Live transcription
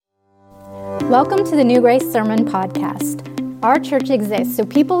Welcome to the New Grace Sermon Podcast. Our church exists so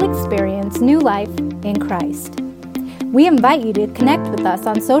people experience new life in Christ. We invite you to connect with us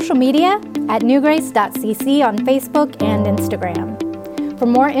on social media at newgrace.cc on Facebook and Instagram. For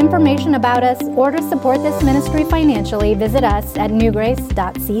more information about us or to support this ministry financially, visit us at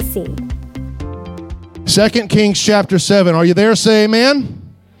newgrace.cc. 2 Kings chapter 7. Are you there? Say amen.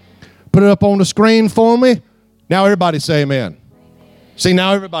 Put it up on the screen for me. Now everybody say amen. See,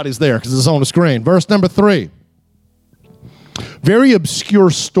 now everybody's there because it's on the screen. Verse number 3. Very obscure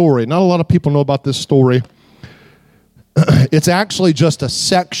story. Not a lot of people know about this story. It's actually just a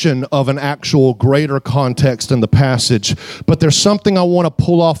section of an actual greater context in the passage. But there's something I want to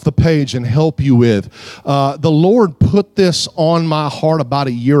pull off the page and help you with. The Lord put this on my heart about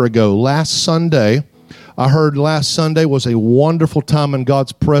a year ago. Last Sunday, I heard last Sunday was a wonderful time in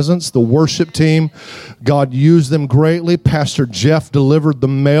God's presence. The worship team, God used them greatly. Pastor Jeff delivered the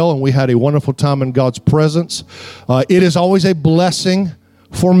mail, and we had a wonderful time in God's presence. It is always a blessing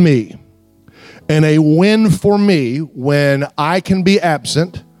for me and a win for me when I can be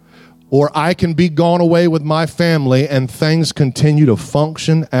absent or I can be gone away with my family and things continue to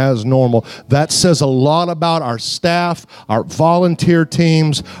function as normal. That says a lot about our staff, our volunteer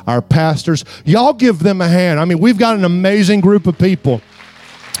teams, our pastors. Y'all give them a hand. I mean, we've got an amazing group of people.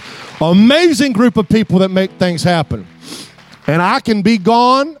 Amazing group of people that make things happen. And I can be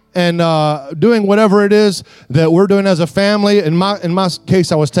gone and doing whatever it is that we're doing as a family. In my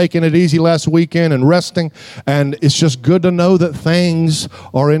case, I was taking it easy last weekend and resting. And it's just good to know that things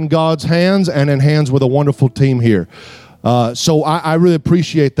are in God's hands and in hands with a wonderful team here. So I really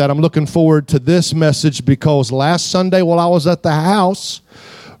appreciate that. I'm looking forward to this message because last Sunday while I was at the house,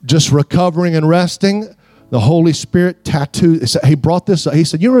 just recovering and resting, the Holy Spirit tattooed. He brought this. He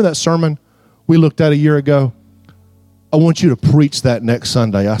said, "You remember that sermon we looked at a year ago? I want you to preach that next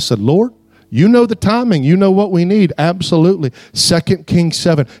Sunday." I said, "Lord, you know the timing. You know what we need." Absolutely. 2 Kings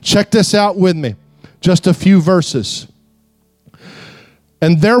 7. Check this out with me. Just a few verses.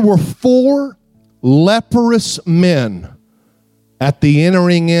 "And there were 4 leprous men at the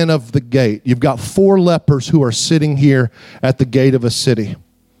entering in of the gate." You've got 4 lepers who are sitting here at the gate of a city.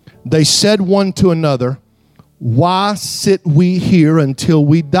 "They said one to another, 'Why sit we here until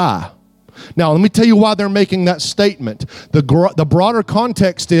we die?'" Now, let me tell you why they're making that statement. The broader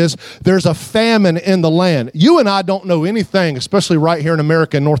context is there's a famine in the land. You and I don't know anything, especially right here in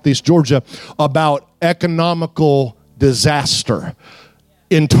America and Northeast Georgia, about economical disaster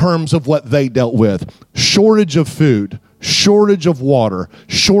in terms of what they dealt with. Shortage of food, shortage of water,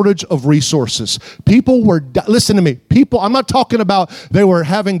 shortage of resources. People were, listen to me, I'm not talking about they were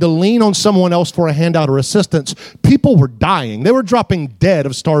having to lean on someone else for a handout or assistance. People were dying. They were dropping dead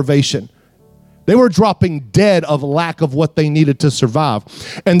of starvation. They were dropping dead of lack of what they needed to survive.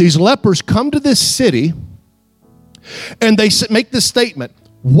 And these lepers come to this city and they make this statement,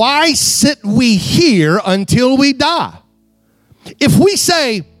 "Why sit we here until we die?" If we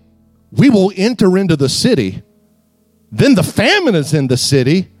say we will enter into the city, then the famine is in the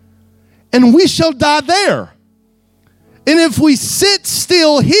city and we shall die there. And if we sit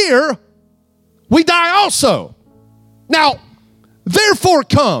still here, we die also. Now, therefore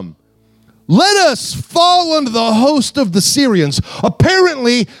come. Let us fall under the host of the Syrians.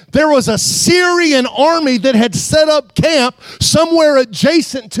 Apparently, there was a Syrian army that had set up camp somewhere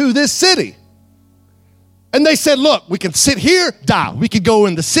adjacent to this city. And they said, look, we can sit here, die. We could go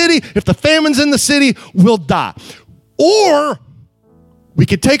in the city. If the famine's in the city, we'll die. Or we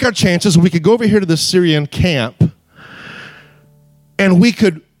could take our chances. We could go over here to the Syrian camp and we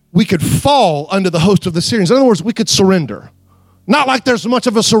could fall under the host of the Syrians. In other words, we could surrender. Not like there's much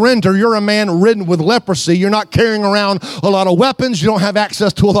of a surrender. You're a man ridden with leprosy. You're not carrying around a lot of weapons. You don't have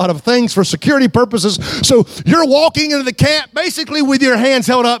access to a lot of things for security purposes. So you're walking into the camp basically with your hands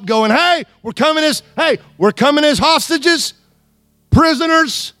held up going, hey, we're coming as hostages,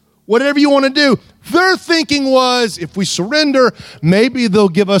 prisoners, whatever you want to do. Their thinking was if we surrender, maybe they'll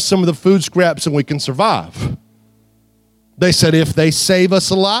give us some of the food scraps and we can survive. They said if they save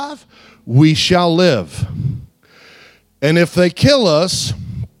us alive, we shall live. And if they kill us,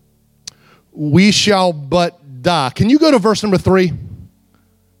 we shall but die. Can you go to verse number 3?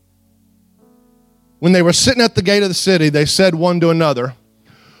 When they were sitting at the gate of the city, they said one to another,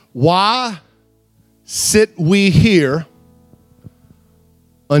 "Why sit we here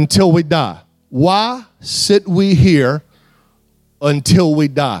until we die?" Why sit we here until we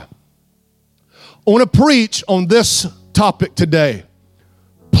die? I want to preach on this topic today.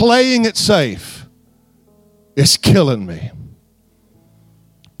 Playing it safe is killing me.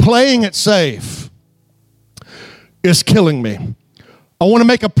 Playing it safe is killing me. I want to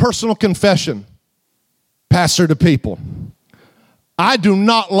make a personal confession, pastor to people. I do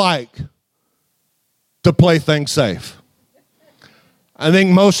not like to play things safe. I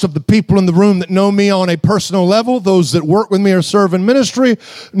think most of the people in the room that know me on a personal level, those that work with me or serve in ministry,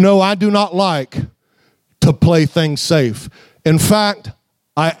 know I do not like to play things safe. In fact,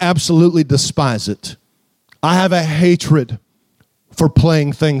 I absolutely despise it. I have a hatred for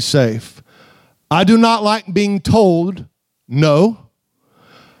playing things safe. I do not like being told no.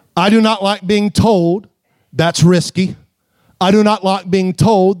 I do not like being told that's risky. I do not like being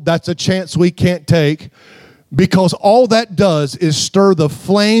told that's a chance we can't take, because all that does is stir the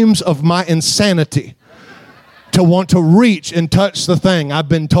flames of my insanity to want to reach and touch the thing I've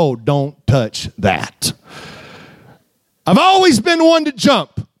been told, don't touch that. I've always been one to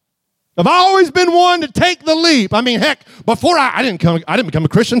jump. I've always been one to take the leap. I mean, heck, before I didn't become a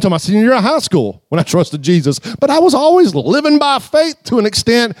Christian until my senior year of high school when I trusted Jesus. But I was always living by faith to an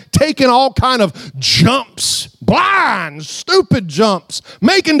extent, taking all kind of jumps, blind, stupid jumps,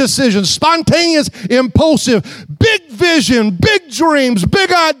 making decisions, spontaneous, impulsive, big vision, big dreams,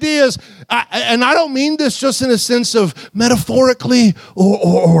 big ideas. And I don't mean this just in a sense of metaphorically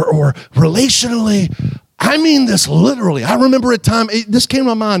or relationally. I mean this literally. I remember a time, this came to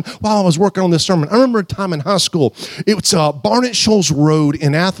my mind while I was working on this sermon. I remember a time in high school. It was Barnett Shoals Road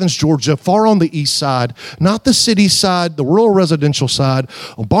in Athens, Georgia, far on the east side, not the city side, the rural residential side,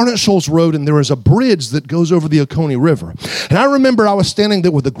 on Barnett Shoals Road, and there is a bridge that goes over the Oconee River. And I remember I was standing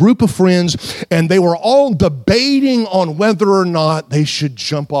there with a group of friends, and they were all debating on whether or not they should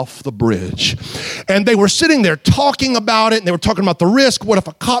jump off the bridge. And they were sitting there talking about it, and they were talking about the risk. What if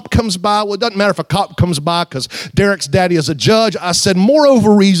a cop comes by? Well, it doesn't matter if a cop comes by, because Derek's daddy is a judge. I said,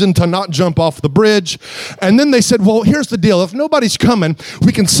 moreover reason to not jump off the bridge. And then they said, well, here's the deal. If nobody's coming,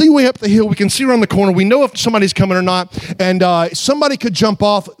 we can see way up the hill. We can see around the corner. We know if somebody's coming or not. And somebody could jump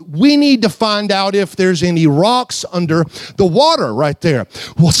off. We need to find out if there's any rocks under the water right there.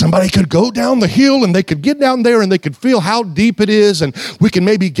 Well, somebody could go down the hill and they could get down there and they could feel how deep it is. And we can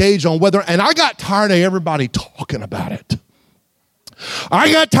maybe gauge on whether. And I got tired of everybody talking about it.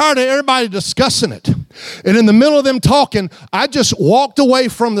 I got tired of everybody discussing it. And in the middle of them talking, I just walked away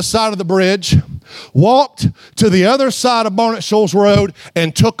from the side of the bridge, walked to the other side of Barnett Shoals Road,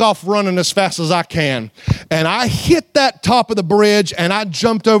 and took off running as fast as I can. And I hit that top of the bridge, and I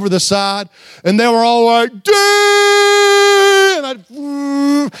jumped over the side, and they were all like, "Dang!"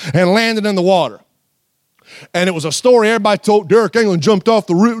 and landed in the water. And it was a story everybody told. Derek England jumped off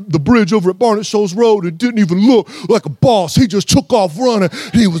the bridge over at Barnett Shoals Road and didn't even look like a boss. He just took off running.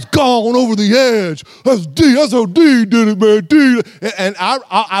 He was gone over the edge. That's how D did it, man. D. And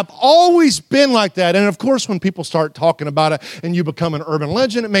I've always been like that. And of course, when people start talking about it and you become an urban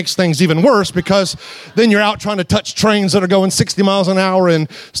legend, it makes things even worse, because then you're out trying to touch trains that are going 60 miles an hour and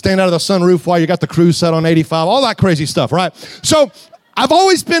stand out of the sunroof while you got the cruise set on 85, all that crazy stuff, right? So I've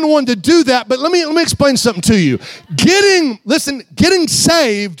always been one to do that, but let me explain something to you. Getting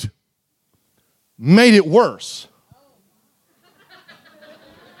saved made it worse.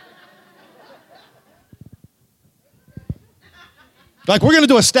 Like, we're going to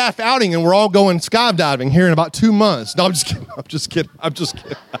do a staff outing and we're all going skydiving here in about 2 months. No, I'm just kidding.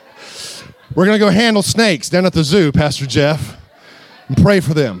 We're going to go handle snakes down at the zoo, Pastor Jeff, and pray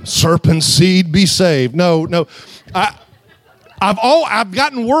for them. Serpent seed, be saved. No. I've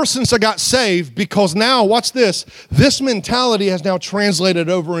gotten worse since I got saved, because now, watch this. This mentality has now translated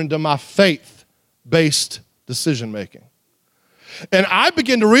over into my faith-based decision-making. And I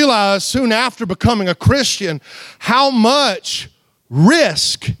began to realize soon after becoming a Christian how much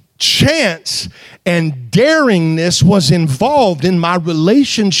risk, chance, and daringness was involved in my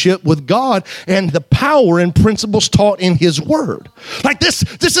relationship with God and the power and principles taught in His Word. Like this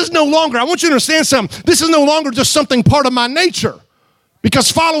is no longer, I want you to understand something, this is no longer just something part of my nature,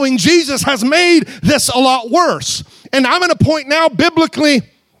 because following Jesus has made this a lot worse. And I'm at a point now, biblically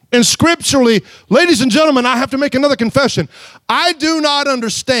and scripturally, ladies and gentlemen, I have to make another confession. I do not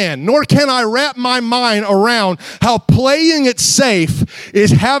understand, nor can I wrap my mind around how playing it safe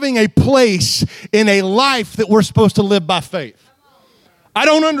is having a place in a life that we're supposed to live by faith. I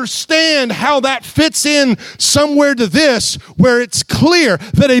don't understand how that fits in somewhere to this, where it's clear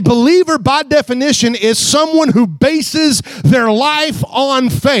that a believer by definition is someone who bases their life on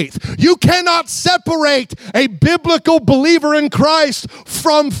faith. You cannot separate a biblical believer in Christ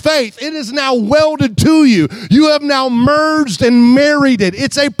from faith. It is now welded to you. You have now merged and married it.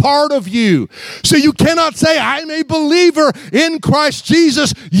 It's a part of you. So you cannot say, I'm a believer in Christ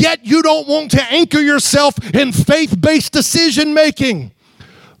Jesus, yet you don't want to anchor yourself in faith-based decision making.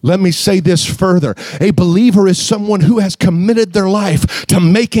 Let me say this further. A believer is someone who has committed their life to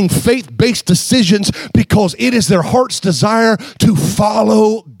making faith-based decisions because it is their heart's desire to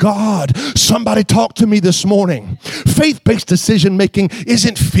follow God. Somebody talk to me this morning. Faith-based decision-making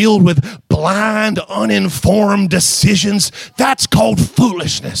isn't filled with blind, uninformed decisions. That's called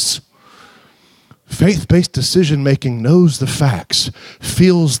foolishness. Faith-based decision-making knows the facts,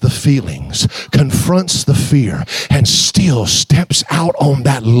 feels the feelings, confronts the fear, and still steps out on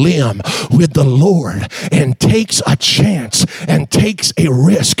that limb with the Lord and takes a chance and takes a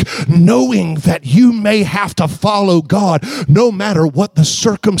risk, knowing that you may have to follow God no matter what the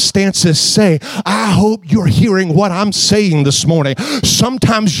circumstances say. I hope you're hearing what I'm saying this morning.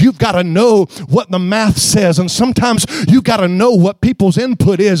 Sometimes you've got to know what the math says, and sometimes you've got to know what people's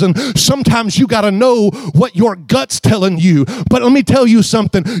input is, and sometimes you got to know what your gut's telling you. But let me tell you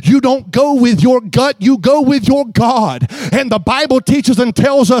something. You don't go with your gut, you go with your God. And the Bible teaches and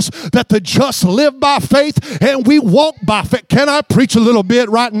tells us that the just live by faith and we walk by faith. Can I preach a little bit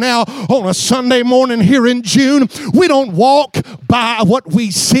right now on a Sunday morning here in June? We don't walk by what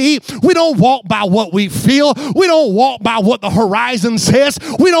we see. We don't walk by what we feel. We don't walk by what the horizon says.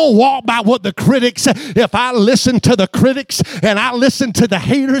 We don't walk by what the critics say. If I listen to the critics and I listen to the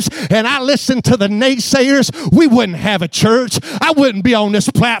haters and I listen to the naysayers, we wouldn't have a church. I wouldn't be on this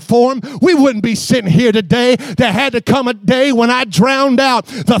platform. We wouldn't be sitting here today. There had to come a day when I drowned out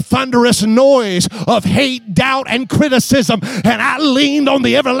the thunderous noise of hate, doubt, and criticism, and I leaned on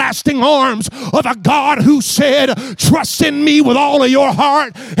the everlasting arms of a God who said, trust in me with all of your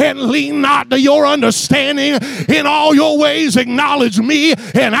heart and lean not to your understanding. In all your ways acknowledge me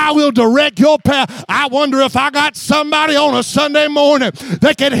and I will direct your path. I wonder if I got somebody on a Sunday morning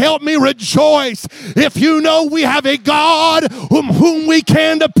that can help me rejoice. If you know we have a God whom we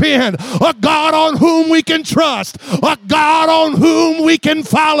can depend, a God on whom we can trust, a God on whom we can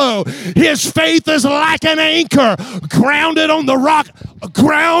follow. His faith is like an anchor grounded on the rock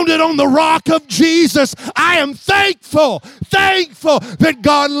of Jesus. I am thankful that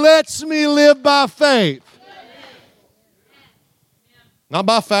God lets me live by faith. Not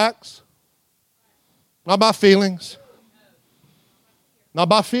by facts, not by feelings, not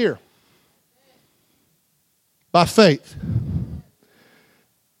by fear. By faith.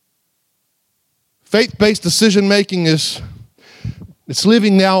 Faith-based decision-making it's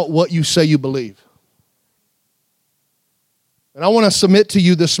living out what you say you believe. And I want to submit to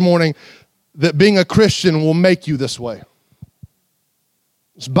you this morning that being a Christian will make you this way.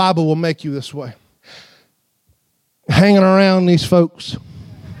 This Bible will make you this way. Hanging around these folks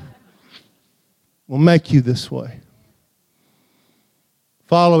will make you this way.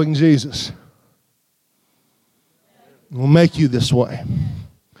 Following Jesus will make you this way.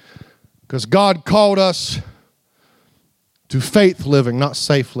 Because God called us to faith living, not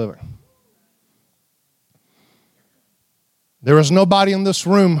safe living. There is nobody in this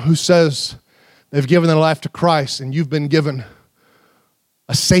room who says they've given their life to Christ and you've been given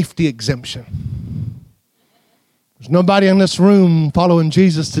a safety exemption. There's nobody in this room following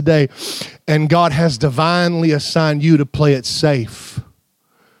Jesus today and God has divinely assigned you to play it safe.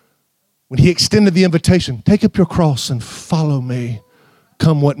 When he extended the invitation, take up your cross and follow me,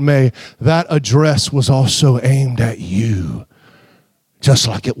 come what may, that address was also aimed at you, just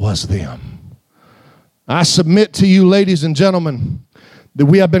like it was them. I submit to you, ladies and gentlemen, that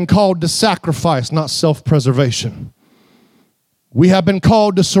we have been called to sacrifice, not self-preservation. We have been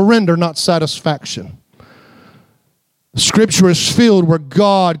called to surrender, not satisfaction. Scripture is filled where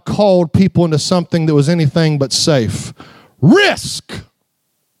God called people into something that was anything but safe. Risk.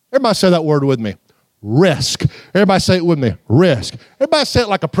 Everybody say that word with me. Risk. Everybody say it with me. Risk. Everybody say it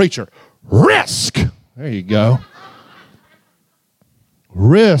like a preacher. Risk. There you go.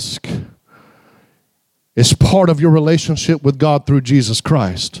 Risk is part of your relationship with God through Jesus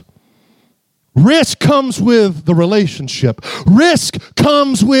Christ. Risk comes with the relationship. Risk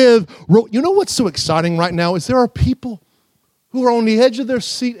comes with, you know what's so exciting right now is there are people who are on the edge of their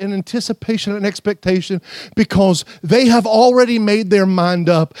seat in anticipation and expectation because they have already made their mind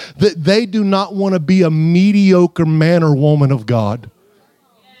up that they do not want to be a mediocre man or woman of God.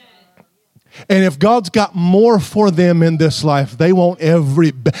 And if God's got more for them in this life, they want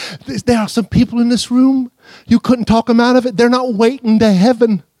every... There are some people in this room, you couldn't talk them out of it. They're not waiting to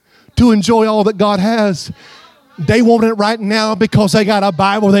heaven to enjoy all that God has. They want it right now because they got a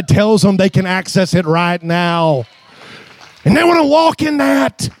Bible that tells them they can access it right now. And they want to walk in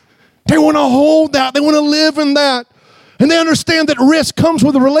that. They want to hold that. They want to live in that. And they understand that risk comes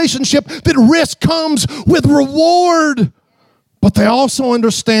with a relationship, that risk comes with reward. But they also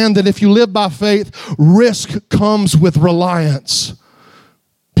understand that if you live by faith, risk comes with reliance.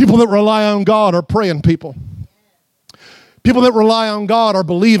 People that rely on God are praying people. People that rely on God are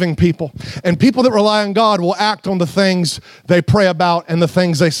believing people. And people that rely on God will act on the things they pray about and the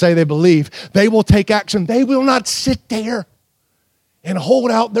things they say they believe. They will take action. They will not sit there and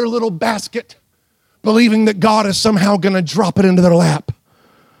hold out their little basket believing that God is somehow going to drop it into their lap.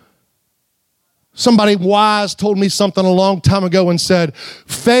 Somebody wise told me something a long time ago and said,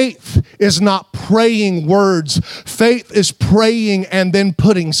 faith is not praying words. Faith is praying and then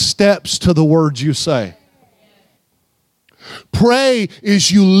putting steps to the words you say. Pray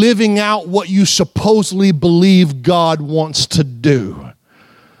is you living out what you supposedly believe God wants to do.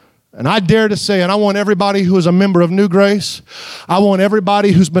 And I dare to say, and I want everybody who is a member of New Grace, I want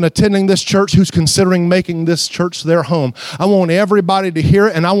everybody who's been attending this church, who's considering making this church their home, I want everybody to hear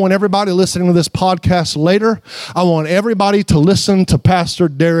it, and I want everybody listening to this podcast later, I want everybody to listen to Pastor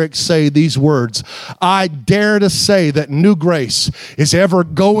Derek say these words. I dare to say that New Grace is ever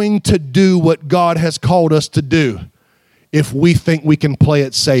going to do what God has called us to do if we think we can play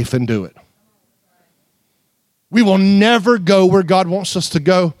it safe and do it. We will never go where God wants us to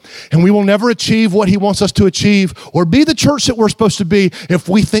go, and we will never achieve what He wants us to achieve or be the church that we're supposed to be if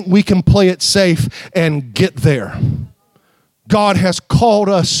we think we can play it safe and get there. God has called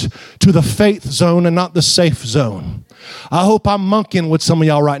us to the faith zone and not the safe zone. I hope I'm monkeying with some of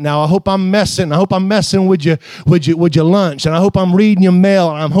y'all right now. I hope I'm messing. I hope I'm messing with your lunch. And I hope I'm reading your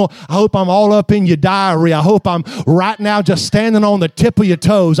mail. And I hope I'm all up in your diary. I hope I'm right now just standing on the tip of your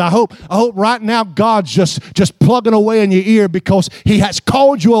toes. I hope right now God's just plugging away in your ear because He has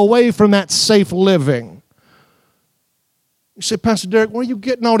called you away from that safe living. You say, Pastor Derek, where are you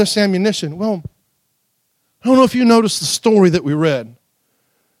getting all this ammunition? Well, I don't know if you noticed the story that we read,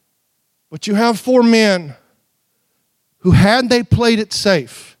 but you have 4 men who, had they played it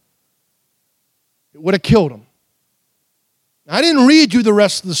safe, it would have killed them. I didn't read you the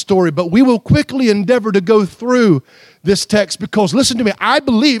rest of the story, but we will quickly endeavor to go through this text because, listen to me, I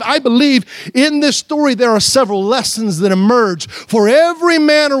believe in this story there are several lessons that emerge for every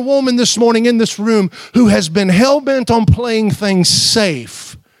man or woman this morning in this room who has been hell-bent on playing things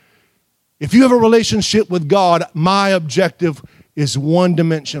safe. If you have a relationship with God, my objective is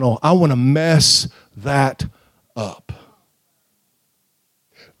one-dimensional. I want to mess that up.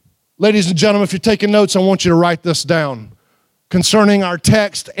 Ladies and gentlemen, if you're taking notes, I want you to write this down. Concerning our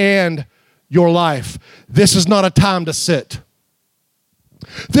text and your life, this is not a time to sit.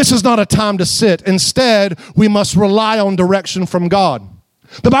 This is not a time to sit. Instead, we must rely on direction from God.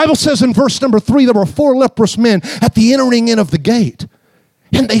 The Bible says in verse number 3, there were 4 leprous men at the entering in of the gate.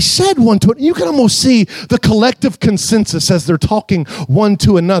 And they said one to another, you can almost see the collective consensus as they're talking one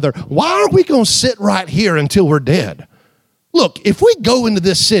to another. Why are we going to sit right here until we're dead? Look, if we go into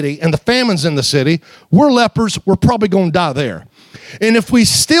this city and the famine's in the city, we're lepers, we're probably going to die there. And if we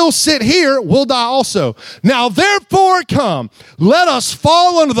still sit here, we'll die also. Now therefore come, let us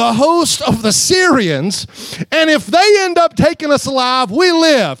fall under the host of the Syrians, and if they end up taking us alive, we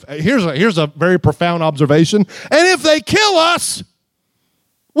live. Here's a very profound observation. And if they kill us,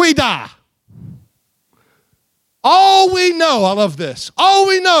 we die. All we know, I love this, all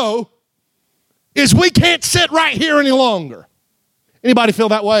we know is we can't sit right here any longer. Anybody feel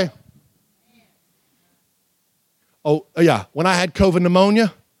that way? Oh, yeah. When I had COVID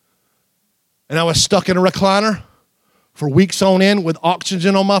pneumonia and I was stuck in a recliner for weeks on end with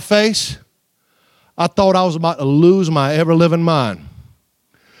oxygen on my face, I thought I was about to lose my ever-living mind.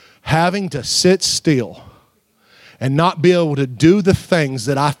 Having to sit still and not be able to do the things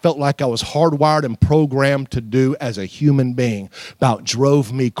that I felt like I was hardwired and programmed to do as a human being about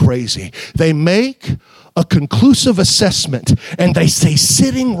drove me crazy. They make a conclusive assessment and they say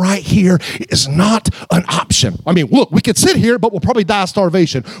sitting right here is not an option. I mean, look, we could sit here, but we'll probably die of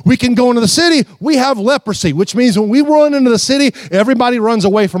starvation. We can go into the city, we have leprosy, which means when we run into the city, everybody runs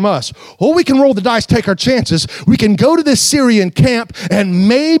away from us. Or we can roll the dice, take our chances. We can go to this Syrian camp and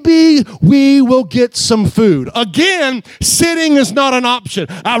maybe we will get some food. Again, sitting is not an option.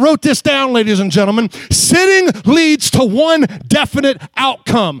 I wrote this down, ladies and gentlemen. Sitting leads to one definite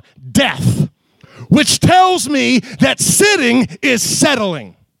outcome, death. Which tells me that sitting is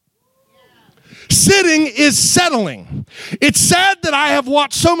settling. Sitting is settling. It's sad that I have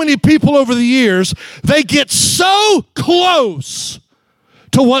watched so many people over the years, they get so close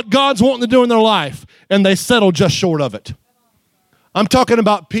to what God's wanting to do in their life, and they settle just short of it. I'm talking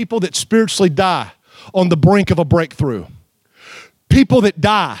about people that spiritually die on the brink of a breakthrough. People that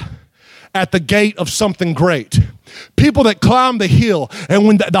die at the gate of something great. People that climb the hill, and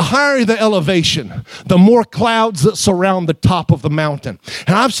when the higher the elevation, the more clouds that surround the top of the mountain.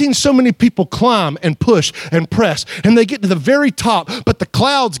 And I've seen so many people climb and push and press, and they get to the very top, but the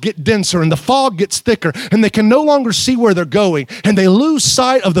clouds get denser and the fog gets thicker, and they can no longer see where they're going, and they lose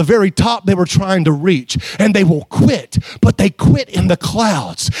sight of the very top they were trying to reach, and they will quit, but they quit in the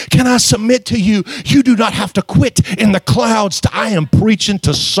clouds. Can I submit to you, you do not have to quit in the clouds. I am preaching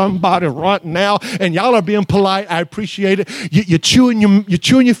to somebody right now, and y'all are being polite. I appreciate it. You're chewing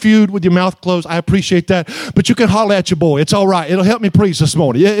your food with your mouth closed. I appreciate that. But you can holler at your boy. It's all right. It'll help me preach this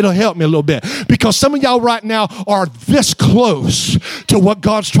morning. It'll help me a little bit. Because some of y'all right now are this close to what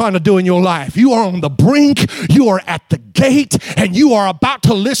God's trying to do in your life. You are on the brink. You are at the gate. And you are about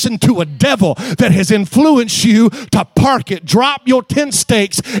to listen to a devil that has influenced you to park it, drop your tent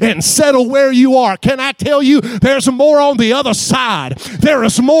stakes, and settle where you are. Can I tell you, there's more on the other side. There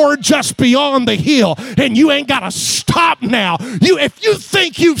is more just beyond the hill. And you ain't got to stop now. If you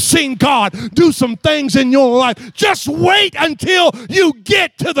think you've seen God do some things in your life, just wait until you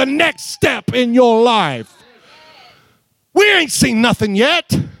get to the next step in your life. We ain't seen nothing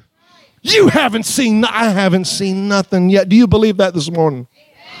yet. You haven't seen, I haven't seen nothing yet. Do you believe that this morning?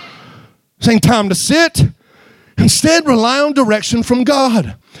 It ain't time to sit. Instead, rely on direction from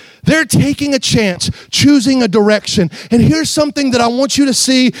God. They're taking a chance, choosing a direction. And here's something that I want you to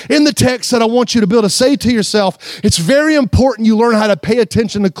see in the text that I want you to be able to say to yourself. It's very important you learn how to pay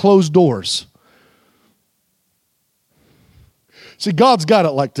attention to closed doors. See, God's got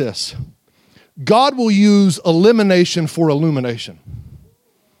it like this. God will use elimination for illumination.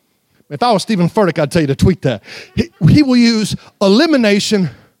 If I was Stephen Furtick, I'd tell you to tweet that. He will use elimination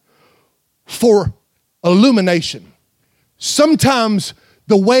for illumination. Sometimes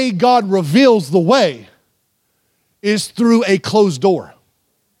the way God reveals the way is through a closed door.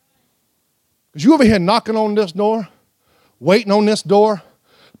 Because you over here knocking on this door, waiting on this door,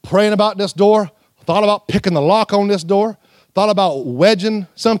 praying about this door, thought about picking the lock on this door, thought about wedging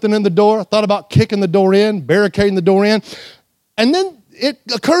something in the door, thought about kicking the door in, barricading the door in. And then it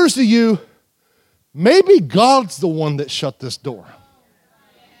occurs to you, maybe God's the one that shut this door.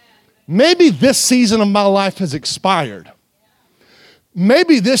 Maybe this season of my life has expired.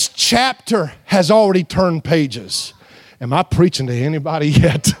 Maybe this chapter has already turned pages. Am I preaching to anybody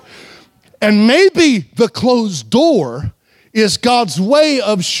yet? And maybe the closed door is God's way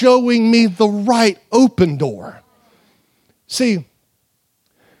of showing me the right open door. See,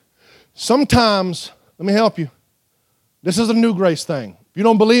 sometimes, let me help you. This is a New Grace thing. If you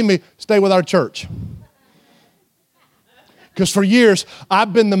don't believe me, stay with our church. Because for years,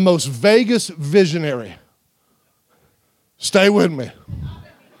 I've been the most Vegas visionary. Stay with me.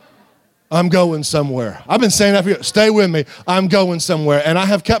 I'm going somewhere. I've been saying that for years. Stay with me. I'm going somewhere. And I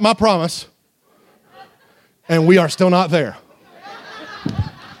have kept my promise. And we are still not there.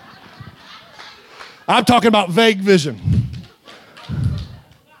 I'm talking about vague vision.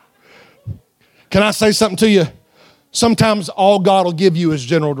 Can I say something to you? Sometimes all God will give you is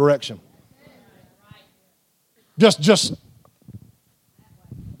general direction. Just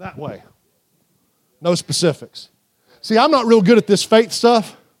that way. No specifics. See, I'm not real good at this faith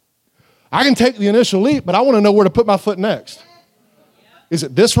stuff. I can take the initial leap, but I want to know where to put my foot next. Is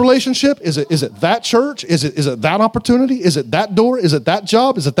it this relationship? Is it that church? Is it that opportunity? Is it that door? Is it that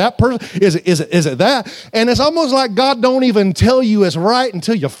job? Is it that person? Is it that? And it's almost like God don't even tell you it's right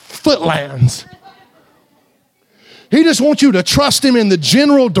until your foot lands. He just wants you to trust him in the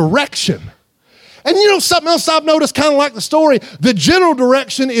general direction. And you know something else I've noticed, kind of like the story, the general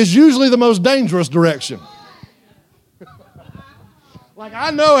direction is usually the most dangerous direction. Like,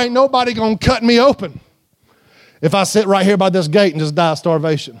 I know ain't nobody going to cut me open if I sit right here by this gate and just die of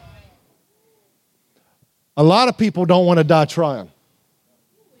starvation. A lot of people don't want to die trying.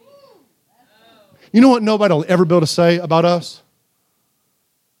 You know what nobody will ever be able to say about us?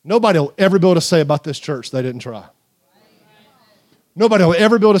 Nobody will ever be able to say about this church they didn't try. Nobody will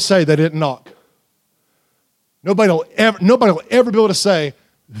ever be able to say they didn't knock. Nobody will ever be able to say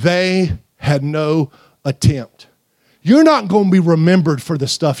they had no attempt. You're not going to be remembered for the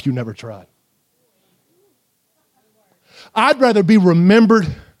stuff you never tried. I'd rather be remembered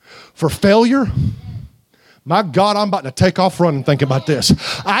for failure. My God, I'm about to take off running thinking about this.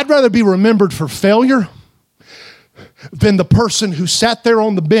 I'd rather be remembered for failure than the person who sat there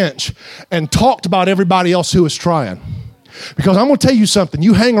on the bench and talked about everybody else who was trying. Because I'm going to tell you something.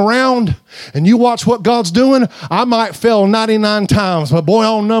 You hang around and you watch what God's doing. I might fail 99 times, but boy,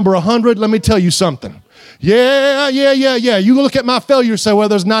 on number 100, let me tell you something. Yeah. You look at my failures and say, well,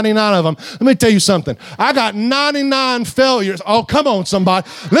 there's 99 of them. Let me tell you something. I got 99 failures. Oh, come on, somebody.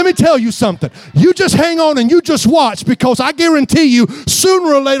 Let me tell you something. You just hang on and you just watch, because I guarantee you,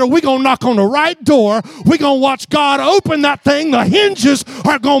 sooner or later, we're going to knock on the right door. We're going to watch God open that thing. The hinges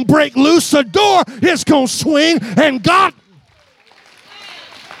are going to break loose. The door is going to swing, and God,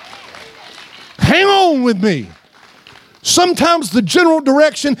 hang on with me. Sometimes the general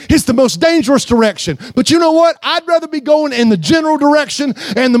direction is the most dangerous direction. But you know what? I'd rather be going in the general direction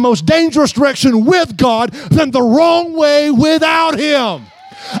and the most dangerous direction with God than the wrong way without Him.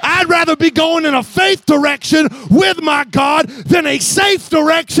 I'd rather be going in a faith direction with my God than a safe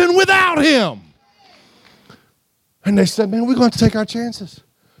direction without Him. And they said, man, we're going to take our chances.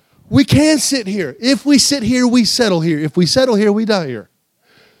 We can sit here. If we sit here, we settle here. If we settle here, we die here.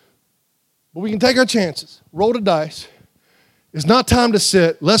 But we can take our chances. Roll the dice. It's not time to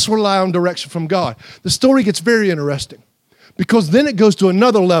sit. Let's rely on direction from God. The story gets very interesting, because then it goes to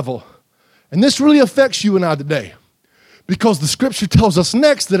another level. And this really affects you and I today, because the scripture tells us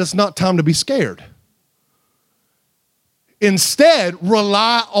next that it's not time to be scared. Instead,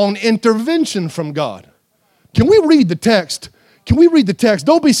 rely on intervention from God. Can we read the text? Can we read the text?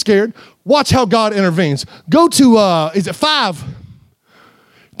 Don't be scared. Watch how God intervenes. Go to, 5?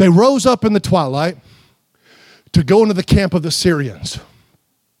 They rose up in the twilight to go into the camp of the Syrians.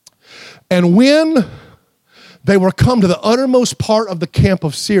 And when they were come to the uttermost part of the camp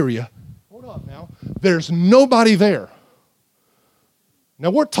of Syria, hold up now, there's nobody there. Now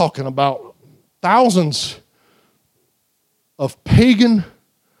we're talking about thousands of pagan,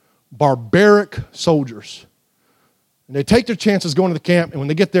 barbaric soldiers. And they take their chances going to the camp, and when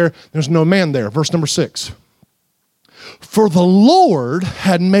they get there, there's no man there. Verse number 6. For the Lord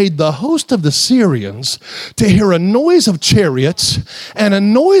had made the host of the Syrians to hear a noise of chariots and a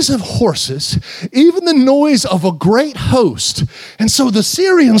noise of horses, even the noise of a great host. And so the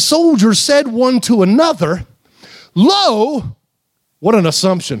Syrian soldiers said one to another, Lo, what an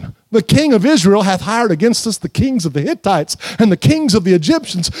assumption. The king of Israel hath hired against us the kings of the Hittites and the kings of the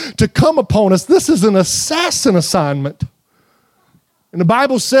Egyptians to come upon us. This is an assassin assignment. And the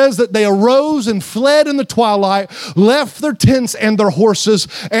Bible says that they arose and fled in the twilight, left their tents and their horses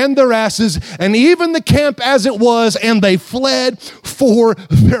and their asses, and even the camp as it was, and they fled for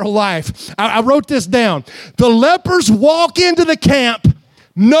their life. I wrote this down. The lepers walk into the camp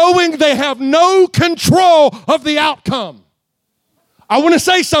knowing they have no control of the outcome. I want to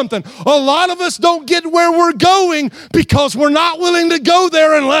say something. A lot of us don't get where we're going because we're not willing to go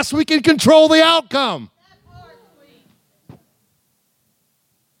there unless we can control the outcome.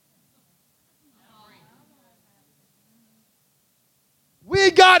 We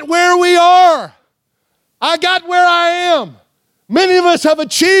got where we are. I got where I am. Many of us have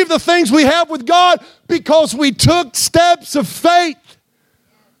achieved the things we have with God because we took steps of faith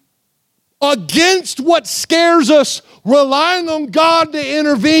against what scares us, relying on God to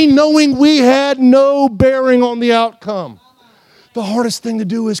intervene, knowing we had no bearing on the outcome. The hardest thing to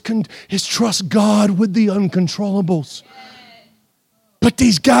do is trust God with the uncontrollables. But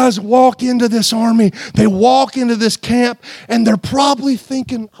these guys walk into this army, they walk into this camp, and they're probably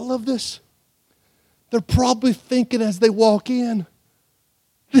thinking, I love this. They're probably thinking as they walk in,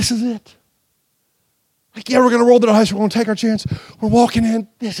 this is it. Like, yeah, we're going to roll the dice, we're going to take our chance. We're walking in,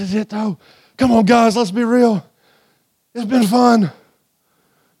 this is it though. Come on, guys, let's be real. It's been fun.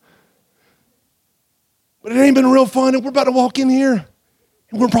 But it ain't been real fun, and we're about to walk in here,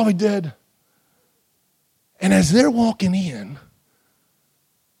 and we're probably dead. And as they're walking in,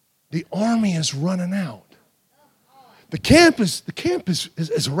 the army is running out. The camp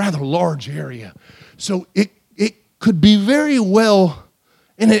is a rather large area. So it could be very well,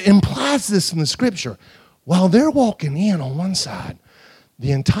 and it implies this in the scripture. While they're walking in on one side,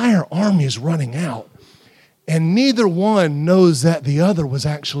 the entire army is running out. And neither one knows that the other was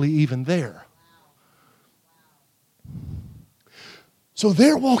actually even there. So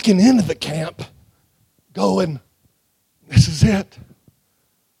they're walking into the camp going, this is it.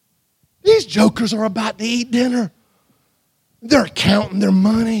 These jokers are about to eat dinner. They're counting their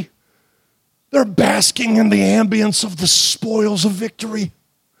money. They're basking in the ambience of the spoils of victory.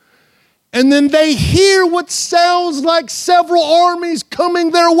 And then they hear what sounds like several armies coming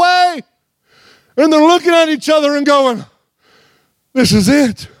their way. And they're looking at each other and going, this is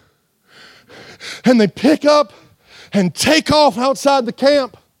it. And they pick up and take off outside the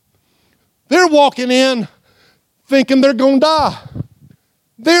camp. They're walking in thinking they're going to die.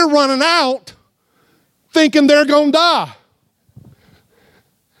 They're running out thinking they're going to die.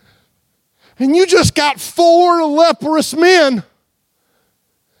 And you just got 4 leprous men,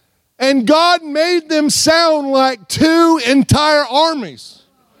 And God made them sound like two entire armies.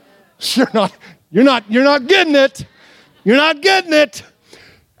 You're not getting it. You're not getting it.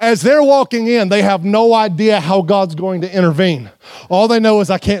 As they're walking in, they have no idea how God's going to intervene. All they know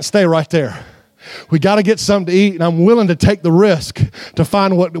is, I can't stay right there. We got to get something to eat, and I'm willing to take the risk to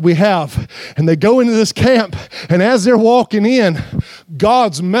find what we have. And they go into this camp, and as they're walking in,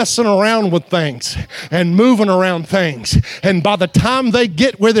 God's messing around with things and moving around things. And by the time they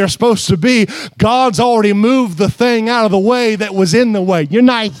get where they're supposed to be, God's already moved the thing out of the way that was in the way. You're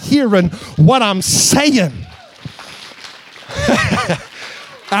not hearing what I'm saying.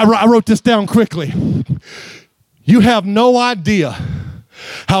 I wrote this down quickly. You have no idea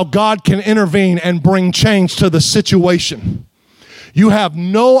how God can intervene and bring change to the situation. You have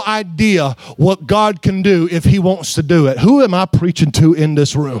no idea what God can do if he wants to do it. Who am I preaching to in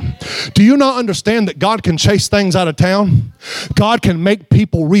this room? Do you not understand that God can chase things out of town? God can make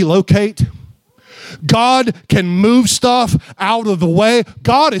people relocate. God can move stuff out of the way.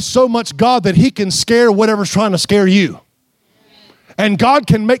 God is so much God that he can scare whatever's trying to scare you. And God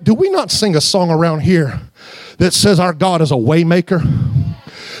can make, do we not sing a song around here that says our God is a way maker?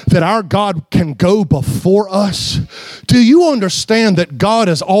 That our God can go before us? Do you understand that God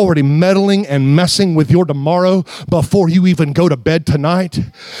is already meddling and messing with your tomorrow before you even go to bed tonight?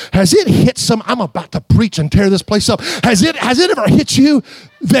 Has it hit I'm about to preach and tear this place up. Has it ever hit you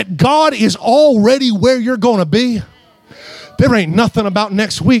that God is already where you're going to be? There ain't nothing about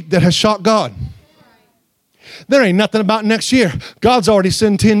next week that has shocked God. There ain't nothing about next year. God's already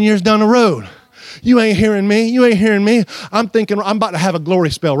sitting 10 years down the road. You ain't hearing me. You ain't hearing me. I'm thinking I'm about to have a glory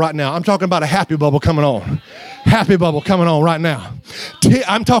spell right now. I'm talking about a happy bubble coming on. Happy bubble coming on right now.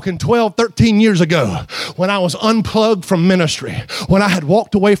 I'm talking 12, 13 years ago when I was unplugged from ministry, when I had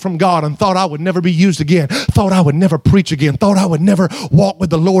walked away from God and thought I would never be used again, thought I would never preach again, thought I would never walk with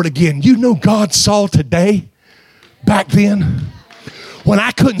the Lord again. You know God saw today back then? When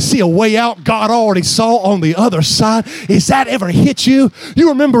I couldn't see a way out, God already saw on the other side. Is that ever hit you? You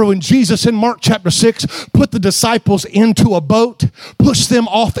remember when Jesus in Mark chapter 6 put the disciples into a boat, pushed them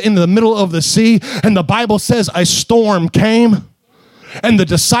off into the middle of the sea, and the Bible says a storm came? And the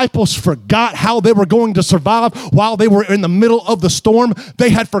disciples forgot how they were going to survive while they were in the middle of the storm.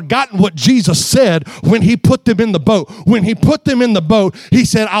 They had forgotten what Jesus said when he put them in the boat. When he put them in the boat, he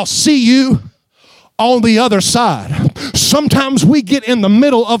said, I'll see you on the other side. Sometimes we get in the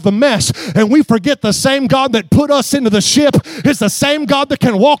middle of the mess and we forget the same God that put us into the ship is the same God that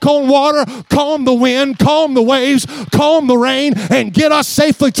can walk on water, calm the wind, calm the waves, calm the rain, and get us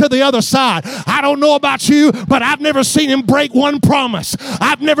safely to the other side. I don't know about you, but I've never seen him break one promise.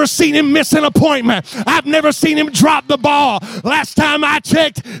 I've never seen him miss an appointment. I've never seen him drop the ball. Last time I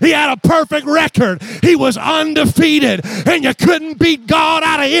checked, he had a perfect record. He was undefeated, and you couldn't beat God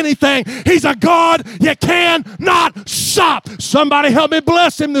out of anything. He's a God you cannot stop. Somebody help me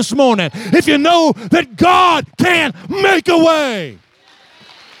bless him this morning. If you know that God can make a way.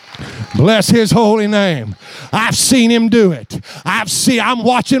 Bless his holy name. I've seen him do it. I'm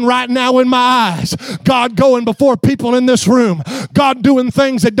watching right now in my eyes. God going before people in this room. God doing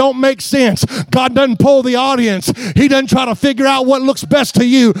things that don't make sense. God doesn't pull the audience. He doesn't try to figure out what looks best to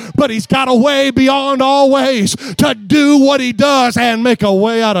you, but he's got a way beyond all ways to do what he does and make a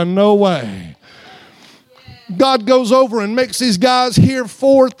way out of no way. God goes over and makes these guys hear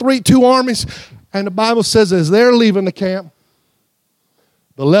 2 armies. And the Bible says as they're leaving the camp,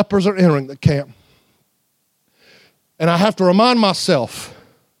 the lepers are entering the camp. And I have to remind myself,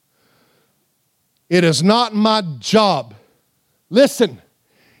 it is not my job. Listen,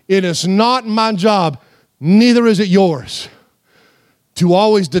 it is not my job, neither is it yours, to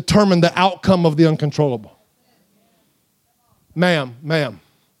always determine the outcome of the uncontrollable. Ma'am.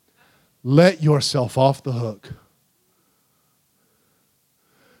 Let yourself off the hook.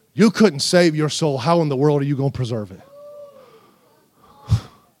 You couldn't save your soul. How in the world are you going to preserve it?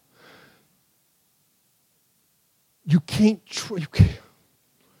 You can't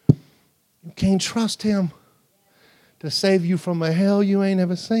trust him to save you from a hell you ain't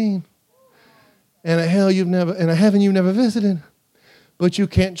ever seen and a heaven you've never visited. But you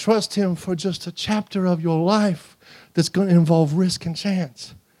can't trust him for just a chapter of your life that's going to involve risk and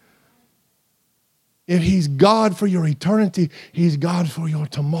chance. If he's God for your eternity, he's God for your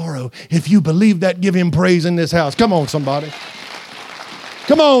tomorrow. If you believe that, give him praise in this house. Come on, somebody.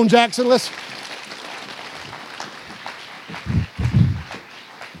 Come on, Jackson.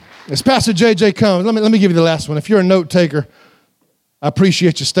 As Pastor JJ comes, let me give you the last one. If you're a note taker, I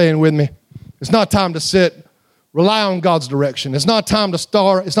appreciate you staying with me. It's not time to sit. Rely on God's direction. It's not time to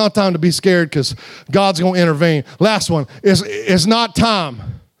start. It's not time to be scared because God's going to intervene. Last one. It's not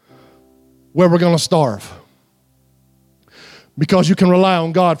time where we're going to starve. Because you can rely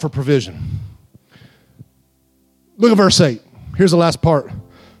on God for provision. Look at verse 8. Here's the last part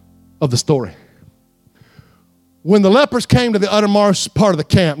of the story. When the lepers came to the uttermost part of the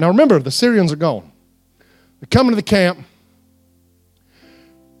camp. Now remember, the Syrians are gone. They come into the camp.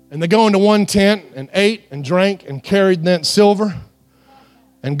 And they go into one tent and ate and drank and carried thence silver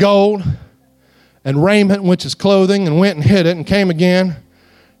and gold and raiment, which is clothing, and went and hid it, and came again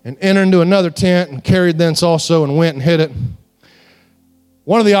and entered into another tent and carried thence also and went and hid it.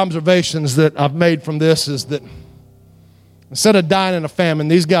 One of the observations that I've made from this is that instead of dying in a famine,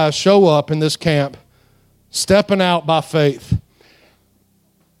 these guys show up in this camp, stepping out by faith.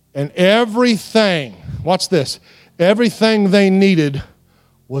 And everything, watch this, everything they needed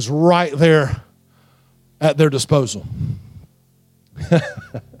was right there at their disposal.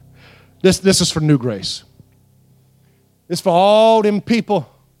 This is for New Grace. It's for all them people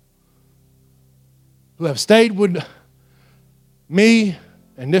who have stayed with me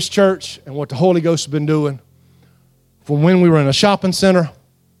and this church and what the Holy Ghost has been doing from when we were in a shopping center.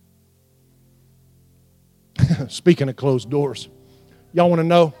 Speaking of closed doors, y'all want to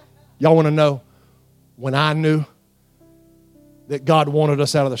know? Y'all want to know when I knew that God wanted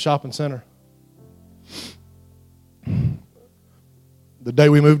us out of the shopping center? The day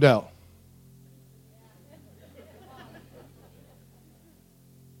we moved out.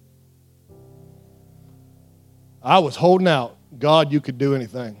 I was holding out. God, you could do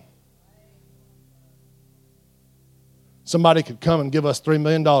anything. Somebody could come and give us $3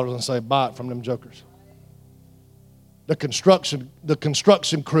 million and say, buy it from them jokers. The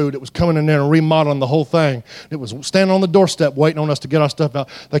construction crew that was coming in there and remodeling the whole thing, it was standing on the doorstep waiting on us to get our stuff out.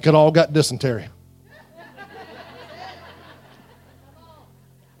 They could all got dysentery.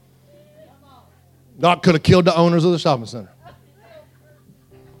 God could have killed the owners of the shopping center.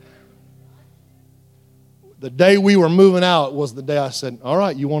 The day we were moving out was the day I said, all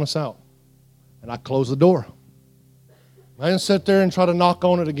right, you want us out. And I closed the door. I didn't sit there and try to knock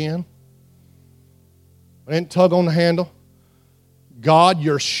on it again. I didn't tug on the handle. God,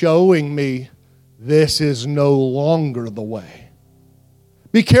 you're showing me this is no longer the way.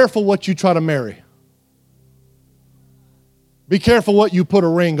 Be careful what you try to marry. Be careful what you put a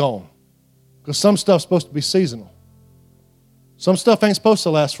ring on. Because some stuff's supposed to be seasonal. Some stuff ain't supposed to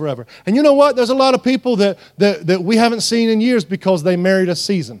last forever. And you know what? There's a lot of people that we haven't seen in years because they married a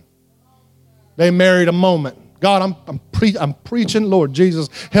season. They married a moment. God, I'm preaching. Lord Jesus,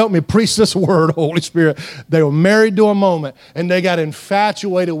 help me preach this word, Holy Spirit. They were married to a moment, and they got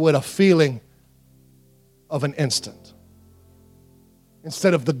infatuated with a feeling of an instant.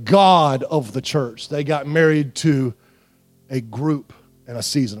 Instead of the God of the church, they got married to a group and a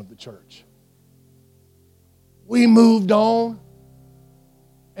season of the church. We moved on.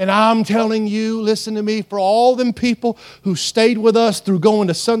 And I'm telling you, listen to me, for all them people who stayed with us through going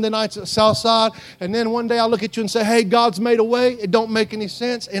to Sunday nights at Southside, and then one day I look at you and say, hey, God's made a way. It don't make any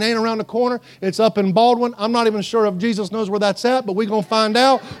sense. It ain't around the corner. It's up in Baldwin. I'm not even sure if Jesus knows where that's at, but we're going to find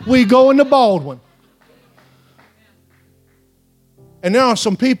out. We go into Baldwin. And there are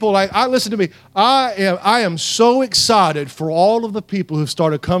some people listen to me. I am so excited for all of the people who've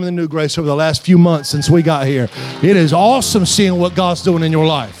started coming to New Grace over the last few months since we got here. It is awesome seeing what God's doing in your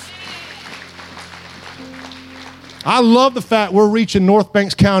life. I love the fact we're reaching North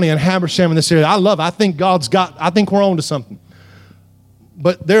Banks County and Habersham in this area. I love it. I think we're on to something.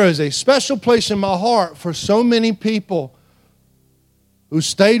 But there is a special place in my heart for so many people who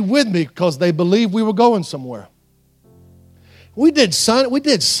stayed with me because they believed we were going somewhere. We did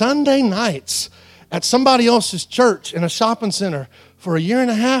Sunday nights at somebody else's church in a shopping center for a year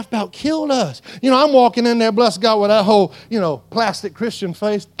and a half, about killed us. You know, I'm walking in there, bless God, with that whole, plastic Christian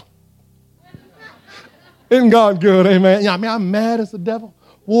face. Isn't God good, amen? I'm mad as the devil,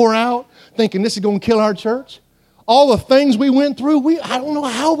 wore out, thinking this is going to kill our church. All the things we went through, I don't know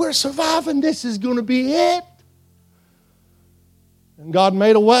how we're surviving. This is going to be it. And God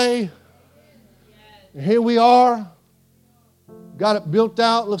made a way. And here we are. Got it built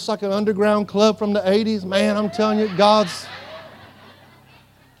out. Looks like an underground club from the 80s. Man, I'm telling you, God's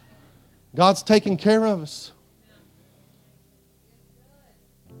taking care of us.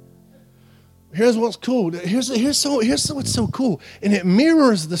 Here's what's cool. Here's what's so cool. And it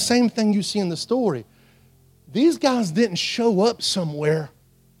mirrors the same thing you see in the story. These guys didn't show up somewhere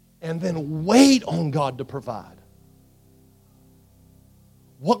and then wait on God to provide.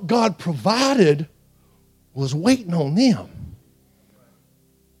 What God provided was waiting on them.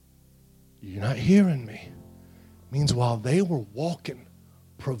 You're not hearing me. It means while they were walking,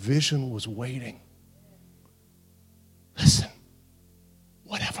 provision was waiting. Listen,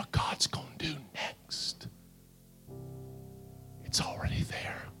 whatever God's going to do,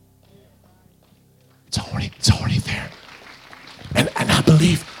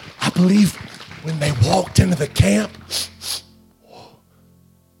 believe when they walked into the camp,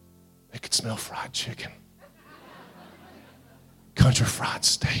 they could smell fried chicken, country fried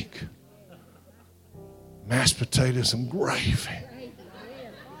steak, mashed potatoes and gravy.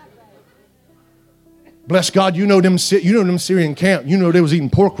 Bless God, you know them Syrian camp. You know they was eating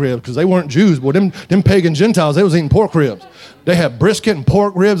pork ribs because they weren't Jews. Boy, them pagan Gentiles, they was eating pork ribs. They had brisket and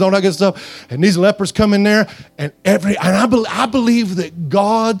pork ribs, all that good stuff. And these lepers come in there, and I believe that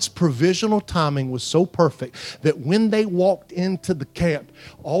God's provisional timing was so perfect that when they walked into the camp,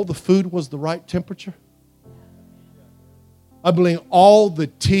 all the food was the right temperature. I believe all the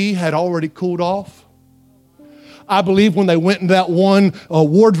tea had already cooled off. I believe when they went in that one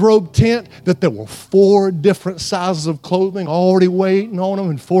wardrobe tent that there were 4 different sizes of clothing already waiting on them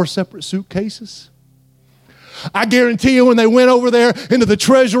in 4 separate suitcases. I guarantee you when they went over there into the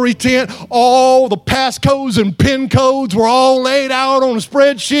treasury tent, all the passcodes and pin codes were all laid out on a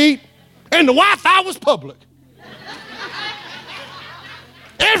spreadsheet, and the Wi-Fi was public.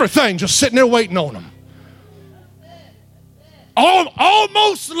 Everything just sitting there waiting on them.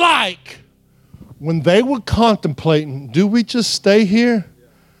 Almost like when they were contemplating, do we just stay here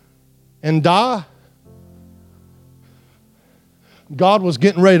and die? God was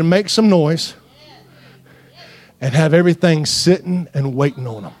getting ready to make some noise and have everything sitting and waiting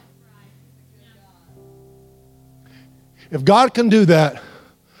on them. If God can do that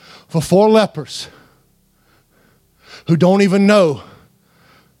for 4 lepers who don't even know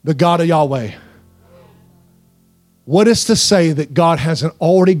the God of Yahweh, what is to say that God hasn't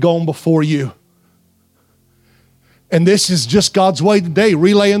already gone before you? And this is just God's way today,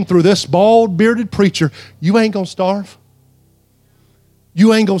 relaying through this bald, bearded preacher. You ain't going to starve.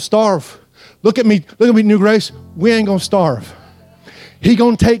 You ain't going to starve. Look at me, New Grace. We ain't going to starve. He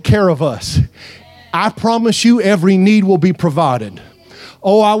going to take care of us. I promise you every need will be provided.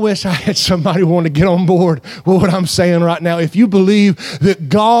 Oh, I wish I had somebody who wanted to get on board with what I'm saying right now. If you believe that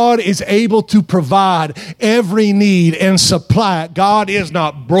God is able to provide every need and supply it, God is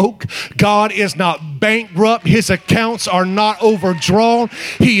not broke. God is not bankrupt. His accounts are not overdrawn.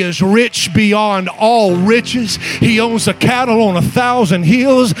 He is rich beyond all riches. He owns the cattle on 1,000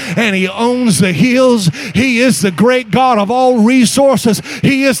 hills, and he owns the hills. He is the great God of all resources.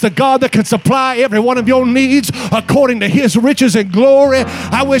 He is the God that can supply every one of your needs according to his riches and glory.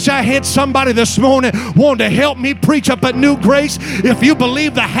 I wish I had somebody this morning wanting to help me preach up at New Grace. If you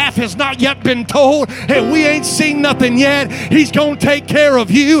believe the half has not yet been told and we ain't seen nothing yet, he's going to take care of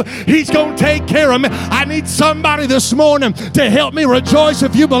you. He's going to take care of me. I need somebody this morning to help me rejoice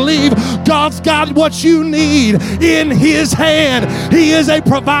if you believe God's got what you need in his hand. He is a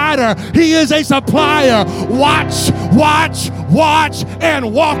provider. He is a supplier. Watch,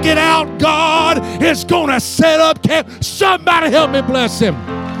 and walk it out. God is going to set up camp. Somebody help me bless him.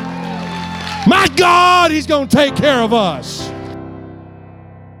 My God, he's going to take care of us.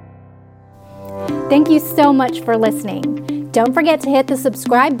 Thank you so much for listening. Don't forget to hit the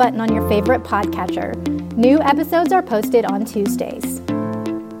subscribe button on your favorite podcatcher. New episodes are posted on Tuesdays.